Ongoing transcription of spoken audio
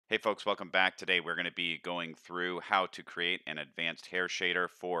Hey folks, welcome back. Today we're going to be going through how to create an advanced hair shader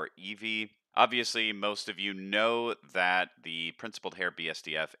for Eevee. Obviously, most of you know that the principled hair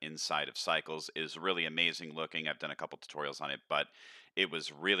BSDF inside of Cycles is really amazing looking. I've done a couple tutorials on it, but it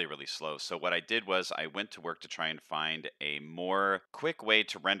was really slow. So what I did was I went to work to try and find a more quick way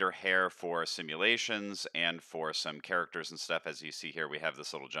to render hair for simulations and for some characters and stuff. As you see here, we have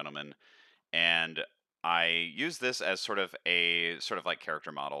this little gentleman and I use this as sort of like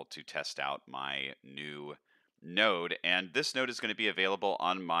character model to test out my new node. And this node is going to be available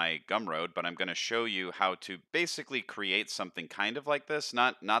on my Gumroad, but I'm going to show you how to basically create something kind of like this.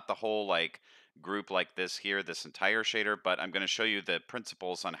 Not the whole like group like this here, this entire shader, but I'm going to show you the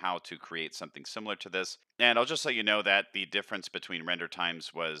principles on how to create something similar to this. And I'll just let you know that the difference between render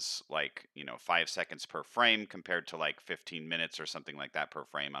times was like, 5 seconds per frame compared to like 15 minutes or something like that per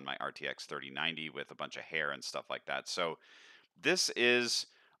frame on my RTX 3090 with a bunch of hair and stuff like that. So this is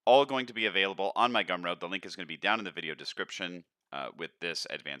all going to be available on my Gumroad. The link is going to be down in the video description with this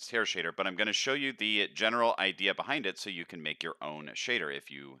advanced hair shader, but I'm going to show you the general idea behind it so you can make your own shader if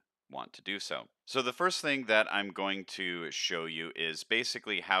you want to do so. So the first thing that I'm going to show you is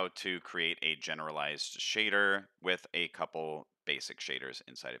basically how to create a generalized shader with a couple basic shaders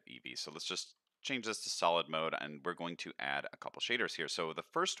inside of Eevee. So let's just change this to solid mode and we're going to add a couple shaders here. So the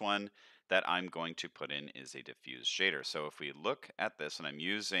first one that I'm going to put in is a diffuse shader. So if we look at this, and I'm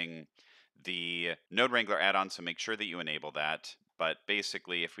using the Node Wrangler add-on, so make sure that you enable that. But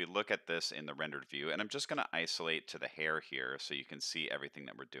basically, if we look at this in the rendered view, and I'm just going to isolate to the hair here so you can see everything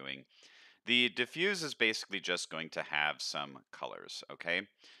that we're doing. The diffuse is basically just going to have some colors, okay?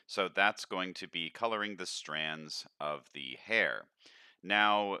 So that's going to be coloring the strands of the hair.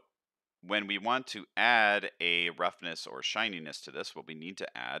 Now, when we want to add a roughness or shininess to this, what we need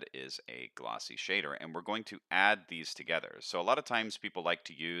to add is a glossy shader, and we're going to add these together. So a lot of times people like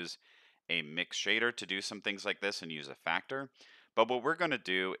to use a mix shader to do some things like this and use a factor. But what we're going to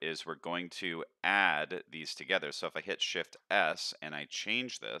do is we're going to add these together. So if I hit Shift S and I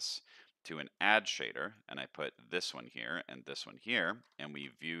change this to an add shader, and I put this one here and this one here, and we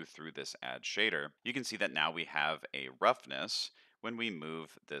view through this add shader, you can see that now we have a roughness when we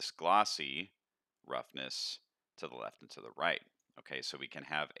move this glossy roughness to the left and to the right. Okay, so we can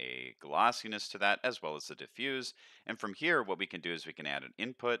have a glossiness to that as well as the diffuse. And from here, what we can do is we can add an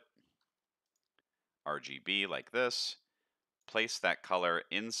input RGB like this, place that color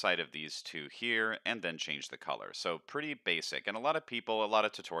inside of these two here, and then change the color. So pretty basic. And a lot of people, a lot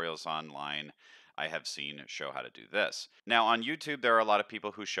of tutorials online I have seen show how to do this. Now on YouTube, there are a lot of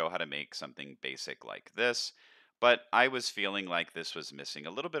people who show how to make something basic like this, but I was feeling like this was missing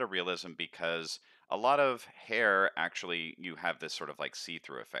a little bit of realism because a lot of hair actually, you have this sort of like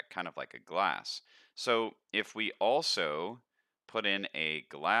see-through effect, kind of like a glass. So if we also put in a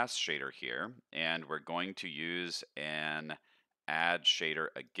glass shader here, and we're going to use an add shader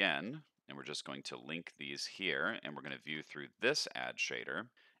again, and we're just going to link these here, and we're going to view through this add shader.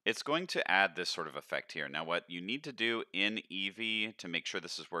 It's going to add this sort of effect here. Now, what you need to do in Eevee to make sure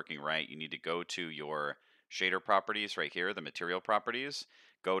this is working right, you need to go to your shader properties right here, the material properties,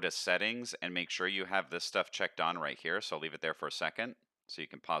 go to settings, and make sure you have this stuff checked on right here. So I'll leave it there for a second so you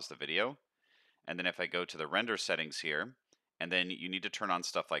can pause the video. And then if I go to the render settings here, and then you need to turn on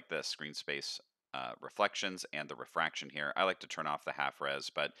stuff like this, screen space reflections and the refraction here. I like to turn off the half res,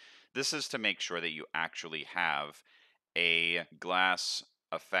 but this is to make sure that you actually have a glass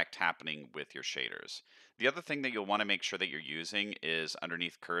effect happening with your shaders. The other thing that you'll want to make sure that you're using is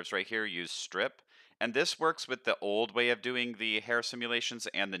underneath curves right here, use strip. And this works with the old way of doing the hair simulations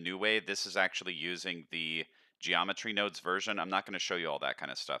and the new way. This is actually using the geometry nodes version. I'm not going to show you all that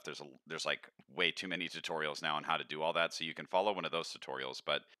kind of stuff. There's like way too many tutorials now on how to do all that, so you can follow one of those tutorials.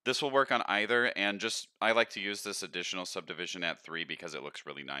 But this will work on either, and just I like to use this additional subdivision at 3 because it looks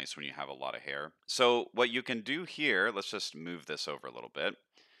really nice when you have a lot of hair. So what you can do here, let's just move this over a little bit.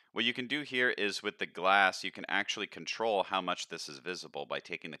 What you can do here is with the glass, you can actually control how much this is visible by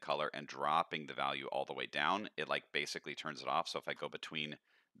taking the color and dropping the value all the way down. It like basically turns it off. So if I go between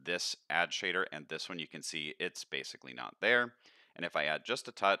this add shader and this one, you can see it's basically not there. And if I add just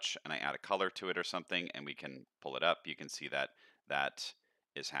a touch and I add a color to it or something and we can pull it up, you can see that that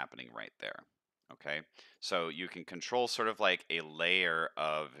is happening right there. Okay, so you can control sort of like a layer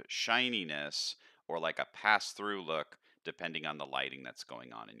of shininess or like a pass-through look depending on the lighting that's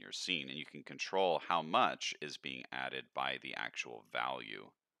going on in your scene. And you can control how much is being added by the actual value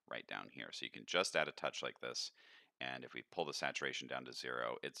right down here. So you can just add a touch like this. And if we pull the saturation down to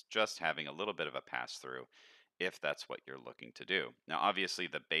 0, it's just having a little bit of a pass through if that's what you're looking to do. Now, obviously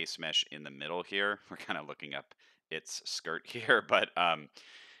the base mesh in the middle here, we're kind of looking up its skirt here, but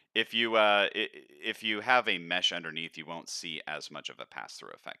if you have a mesh underneath, you won't see as much of a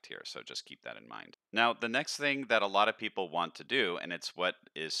pass-through effect here. So just keep that in mind. Now, the next thing that a lot of people want to do, and it's what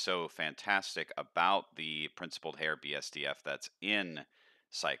is so fantastic about the principled hair BSDF that's in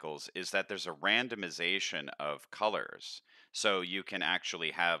cycles, is that there's a randomization of colors. So you can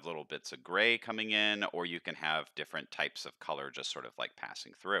actually have little bits of gray coming in, or you can have different types of color just sort of like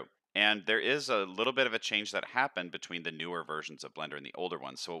passing through. And there is a little bit of a change that happened between the newer versions of Blender and the older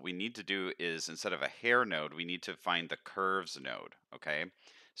ones. So what we need to do is, instead of a hair node, we need to find the curves node. Okay.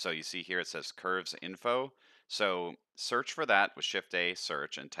 So you see here it says curves info. So search for that with Shift A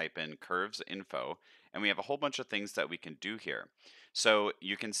search and type in curves info. And we have a whole bunch of things that we can do here. So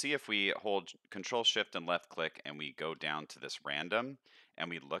you can see if we hold Control Shift and left click and we go down to this random, and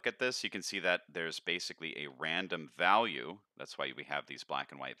we look at this, you can see that there's basically a random value. That's why we have these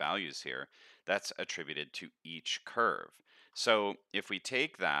black and white values here. That's attributed to each curve. So if we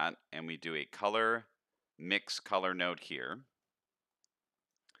take that and we do a color mix color node here,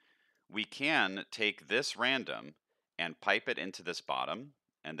 we can take this random and pipe it into this bottom,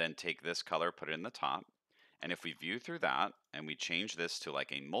 and then take this color, put it in the top. And if we view through that and we change this to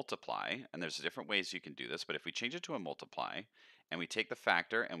like a multiply, and there's different ways you can do this, but if we change it to a multiply and we take the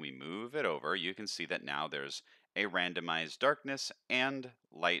factor and we move it over, you can see that now there's a randomized darkness and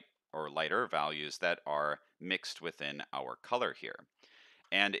light or lighter values that are mixed within our color here.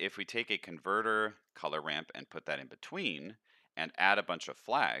 And if we take a converter color ramp and put that in between and add a bunch of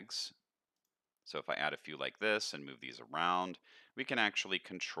flags, so if I add a few like this and move these around, we can actually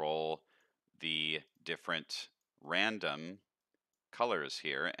control the different random colors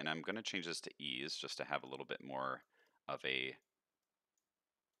here. And I'm going to change this to ease just to have a little bit more of a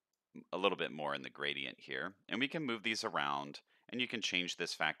little bit more in the gradient here. And we can move these around, and you can change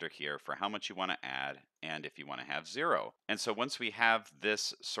this factor here for how much you want to add and if you want to have 0. And so once we have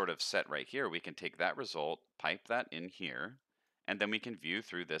this sort of set right here, we can take that result, pipe that in here, and then we can view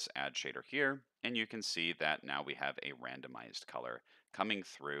through this add shader here, and you can see that now we have a randomized color coming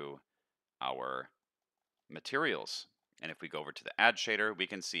through our materials. And if we go over to the add shader, we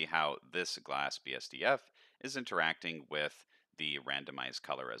can see how this glass BSDF is interacting with the randomized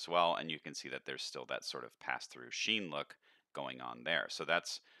color as well. And you can see that there's still that sort of pass-through sheen look going on there. So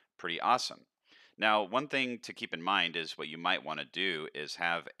that's pretty awesome. Now, one thing to keep in mind is what you might want to do is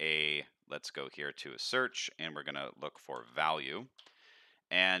have a, let's go here to a search, and we're going to look for value.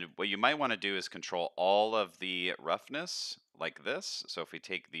 And what you might want to do is control all of the roughness like this. So if we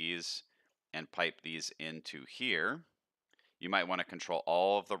take these and pipe these into here, you might want to control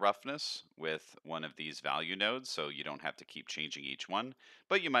all of the roughness with one of these value nodes, so you don't have to keep changing each one,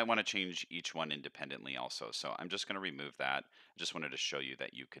 but you might want to change each one independently also. So I'm just going to remove that. I just wanted to show you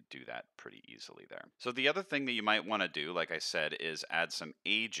that you could do that pretty easily there. So the other thing that you might want to do, like I said, is add some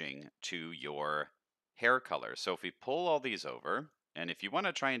aging to your hair color. So if we pull all these over, and if you want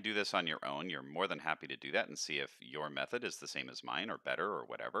to try and do this on your own, you're more than happy to do that and see if your method is the same as mine or better or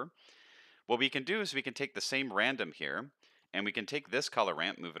whatever. What we can do is we can take the same random here, and we can take this color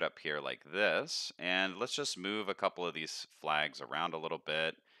ramp, move it up here like this, and let's just move a couple of these flags around a little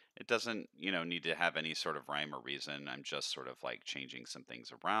bit. It doesn't, need to have any sort of rhyme or reason. I'm just sort of like changing some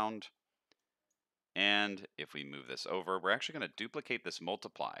things around. And if we move this over, we're actually going to duplicate this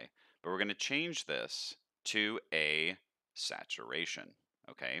multiply, but we're going to change this to a saturation,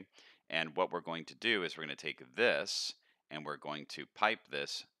 okay? And what we're going to do is we're going to take this and we're going to pipe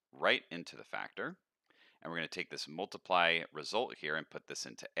this right into the factor. And we're going to take this multiply result here and put this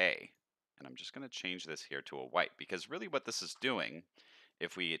into A. And I'm just going to change this here to a white, because really what this is doing,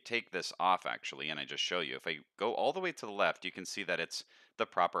 if we take this off actually, and I just show you, if I go all the way to the left, you can see that it's the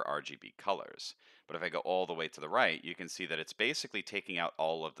proper RGB colors. But if I go all the way to the right, you can see that it's basically taking out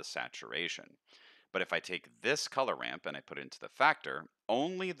all of the saturation. But if I take this color ramp and I put it into the factor,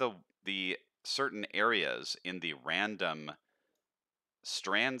 only the certain areas in the random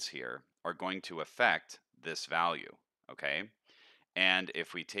strands here are going to affect this value, okay? And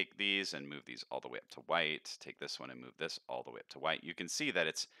if we take these and move these all the way up to white, take this one and move this all the way up to white, you can see that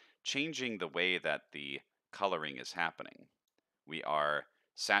it's changing the way that the coloring is happening. We are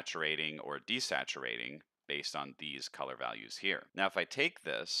saturating or desaturating based on these color values here. Now, if I take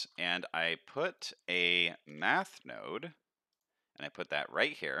this and I put a math node, and I put that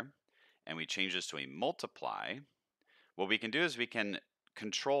right here, and we change this to a multiply, what we can do is we can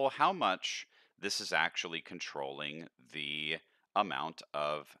control how much this is actually controlling the amount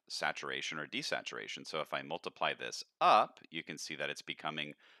of saturation or desaturation. So if I multiply this up, you can see that it's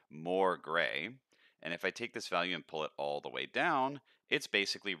becoming more gray. And if I take this value and pull it all the way down, it's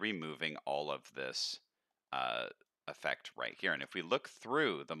basically removing all of this effect right here. And if we look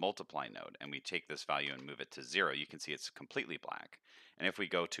through the multiply node and we take this value and move it to 0, you can see it's completely black. And if we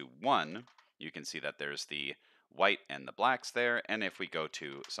go to 1, you can see that there's the white and the blacks there. And if we go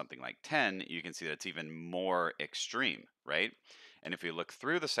to something like 10, you can see that it's even more extreme, right? And if we look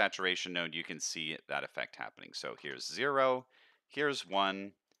through the saturation node, you can see that effect happening. So here's 0, here's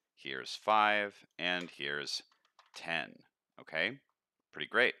 1, here's 5, and here's 10. Okay, pretty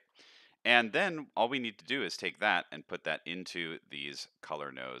great. And then all we need to do is take that and put that into these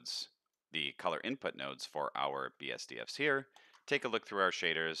color nodes, the color input nodes for our BSDFs here. Take a look through our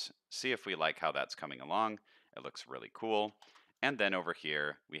shaders, see if we like how that's coming along. It looks really cool. And then over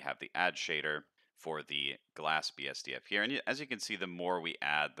here, we have the add shader for the glass BSDF here. And as you can see, the more we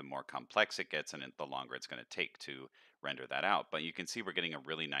add, the more complex it gets and the longer it's going to take to render that out. But you can see we're getting a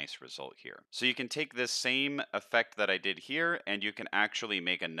really nice result here. So you can take this same effect that I did here and you can actually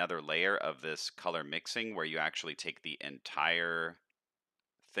make another layer of this color mixing where you actually take the entire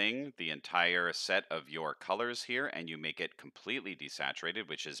thing, the entire set of your colors here, and you make it completely desaturated,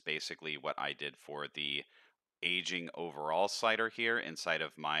 which is basically what I did for the aging overall slider here inside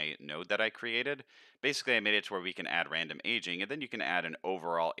of my node that I created. Basically, I made it to where we can add random aging, and then you can add an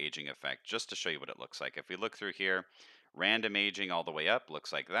overall aging effect just to show you what it looks like. If we look through here, random aging all the way up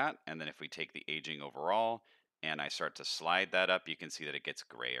looks like that. And then if we take the aging overall and I start to slide that up, you can see that it gets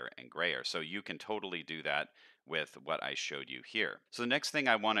grayer and grayer. So you can totally do that with what I showed you here. So the next thing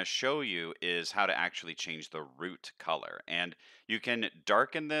I want to show you is how to actually change the root color. And you can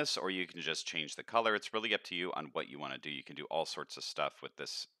darken this or you can just change the color. It's really up to you on what you want to do. You can do all sorts of stuff with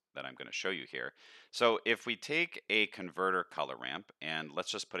this that I'm going to show you here. So if we take a converter color ramp and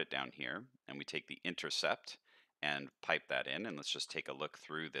let's just put it down here and we take the intercept and pipe that in, and let's just take a look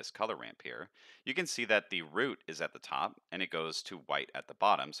through this color ramp here, you can see that the root is at the top and it goes to white at the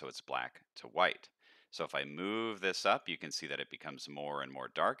bottom, so it's black to white. So if I move this up, you can see that it becomes more and more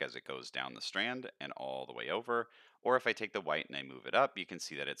dark as it goes down the strand and all the way over. Or if I take the white and I move it up, you can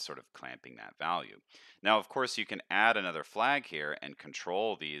see that it's sort of clamping that value. Now, of course, you can add another flag here and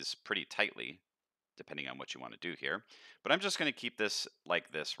control these pretty tightly, depending on what you want to do here. But I'm just going to keep this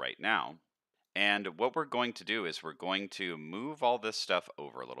like this right now. And what we're going to do is we're going to move all this stuff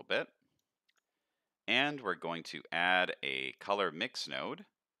over a little bit. And we're going to add a color mix node.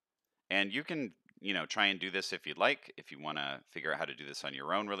 And you can, try and do this if you'd like, if you want to figure out how to do this on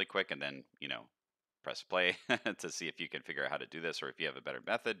your own really quick and then, press play to see if you can figure out how to do this or if you have a better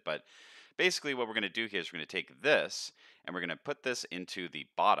method. But basically what we're going to do here is we're going to take this and we're going to put this into the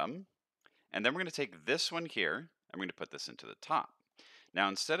bottom. And then we're going to take this one here and we're going to put this into the top. Now,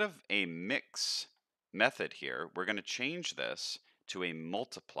 instead of a mix method here, we're going to change this to a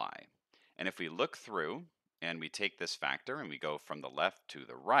multiply. And if we look through and we take this factor and we go from the left to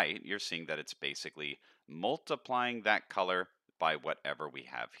the right, you're seeing that it's basically multiplying that color by whatever we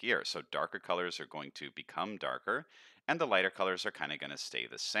have here. So darker colors are going to become darker and the lighter colors are kind of going to stay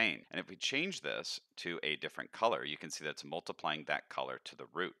the same. And if we change this to a different color, you can see that it's multiplying that color to the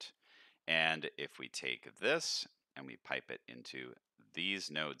root. And if we take this and we pipe it into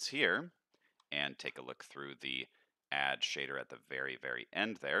these nodes here and take a look through the add shader at the very, very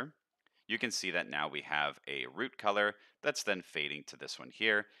end there, you can see that now we have a root color that's then fading to this one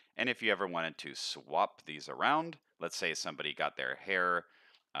here. And if you ever wanted to swap these around, let's say somebody got their hair,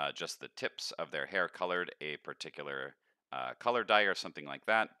 just the tips of their hair colored a particular color dye or something like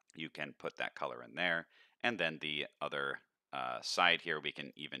that, you can put that color in there. And then the other side here, we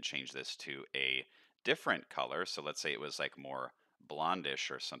can even change this to a different color. So let's say it was like more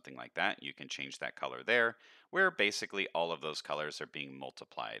blondish or something like that. You can change that color there, where basically all of those colors are being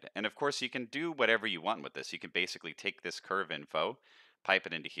multiplied. And of course, you can do whatever you want with this. You can basically take this curve info, pipe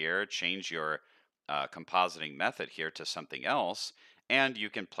it into here, change your compositing method here to something else, and you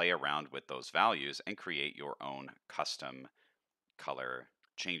can play around with those values and create your own custom color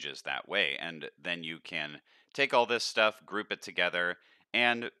changes that way. And then you can take all this stuff, group it together,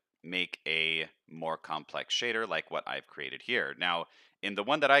 and make a more complex shader like what I've created here. Now, in the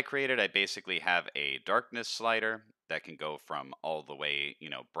one that I created, I basically have a darkness slider that can go from all the way,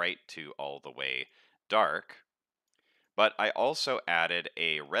 bright to all the way dark. But I also added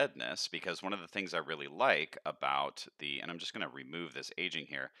a redness because one of the things I really like about and I'm just going to remove this aging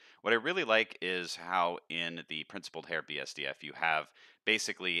here. What I really like is how in the principled hair BSDF, you have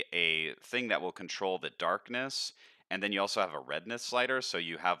basically a thing that will control the darkness. And then you also have a redness slider. So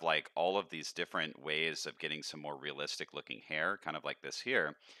you have like all of these different ways of getting some more realistic looking hair, kind of like this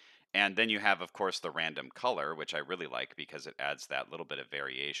here. And then you have, of course, the random color, which I really like because it adds that little bit of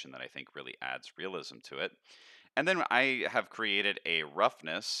variation that I think really adds realism to it. And then I have created a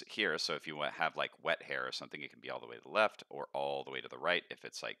roughness here. So if you have like wet hair or something, it can be all the way to the left or all the way to the right if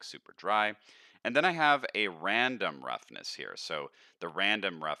it's like super dry. And then I have a random roughness here. So the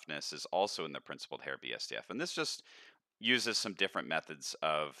random roughness is also in the principled hair BSDF. And this just uses some different methods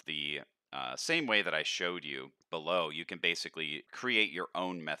of the same way that I showed you below. You can basically create your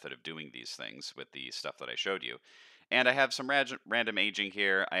own method of doing these things with the stuff that I showed you. And I have some random aging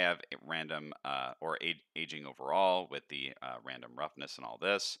here. I have random aging overall with the random roughness and all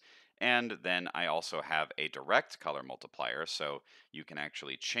this. And then I also have a direct color multiplier. So you can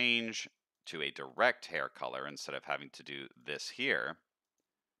actually change to a direct hair color instead of having to do this here.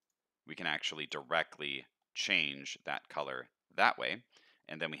 We can actually directly change that color that way.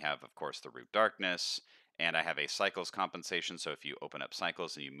 And then we have, of course, the root darkness. And I have a cycles compensation. So if you open up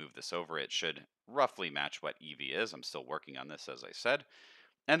cycles and you move this over, it should roughly match what Eevee is. I'm still working on this, as I said.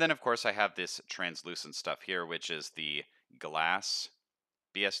 And then, of course, I have this translucent stuff here, which is the glass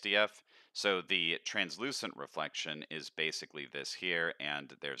BSDF. So the translucent reflection is basically this here,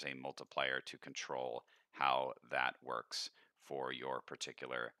 and there's a multiplier to control how that works for your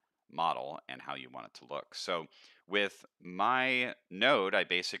particular model and how you want it to look. So with my node, I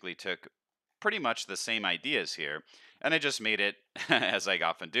basically took pretty much the same ideas here, and I just made it, as I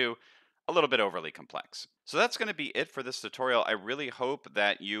often do, a little bit overly complex. So that's going to be it for this tutorial. I really hope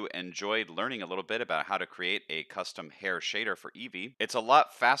that you enjoyed learning a little bit about how to create a custom hair shader for Eevee. It's a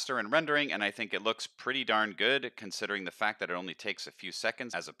lot faster in rendering, and I think it looks pretty darn good considering the fact that it only takes a few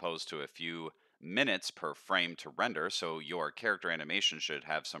seconds as opposed to a few minutes per frame to render, so your character animation should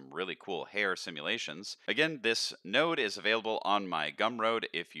have some really cool hair simulations. Again, this node is available on my Gumroad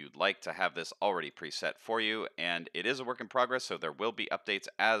if you'd like to have this already preset for you, and it is a work in progress, so there will be updates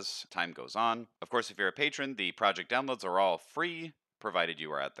as time goes on. Of course, if you're a patron, the project downloads are all free, provided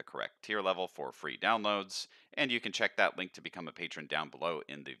you are at the correct tier level for free downloads, and you can check that link to become a patron down below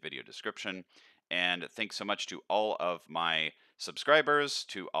in the video description. And thanks so much to all of my subscribers,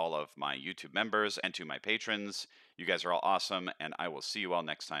 to all of my YouTube members, and to my patrons. You guys are all awesome, and I will see you all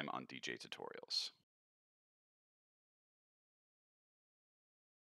next time on DJ Tutorials.